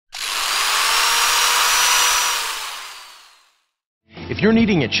If you're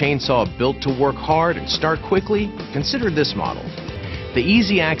needing a chainsaw built to work hard and start quickly, consider this model. The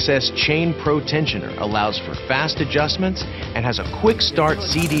Easy Access Chain Pro Tensioner allows for fast adjustments and has a quick start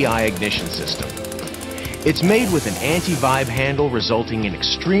CDI ignition system. It's made with an anti-vibe handle resulting in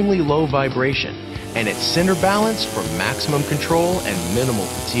extremely low vibration, and it's center balanced for maximum control and minimal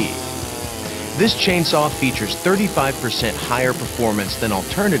fatigue. This chainsaw features 35% higher performance than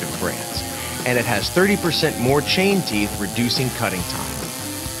alternative brands, and it has 30% more chain teeth, reducing cutting time.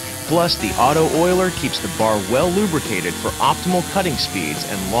 Plus, the auto oiler keeps the bar well lubricated for optimal cutting speeds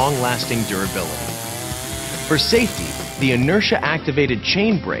and long-lasting durability. For safety, the inertia-activated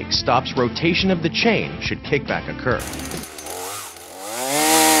chain brake stops rotation of the chain should kickback occur.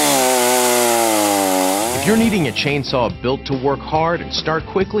 If you're needing a chainsaw built to work hard and start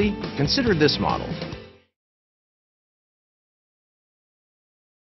quickly, consider this model.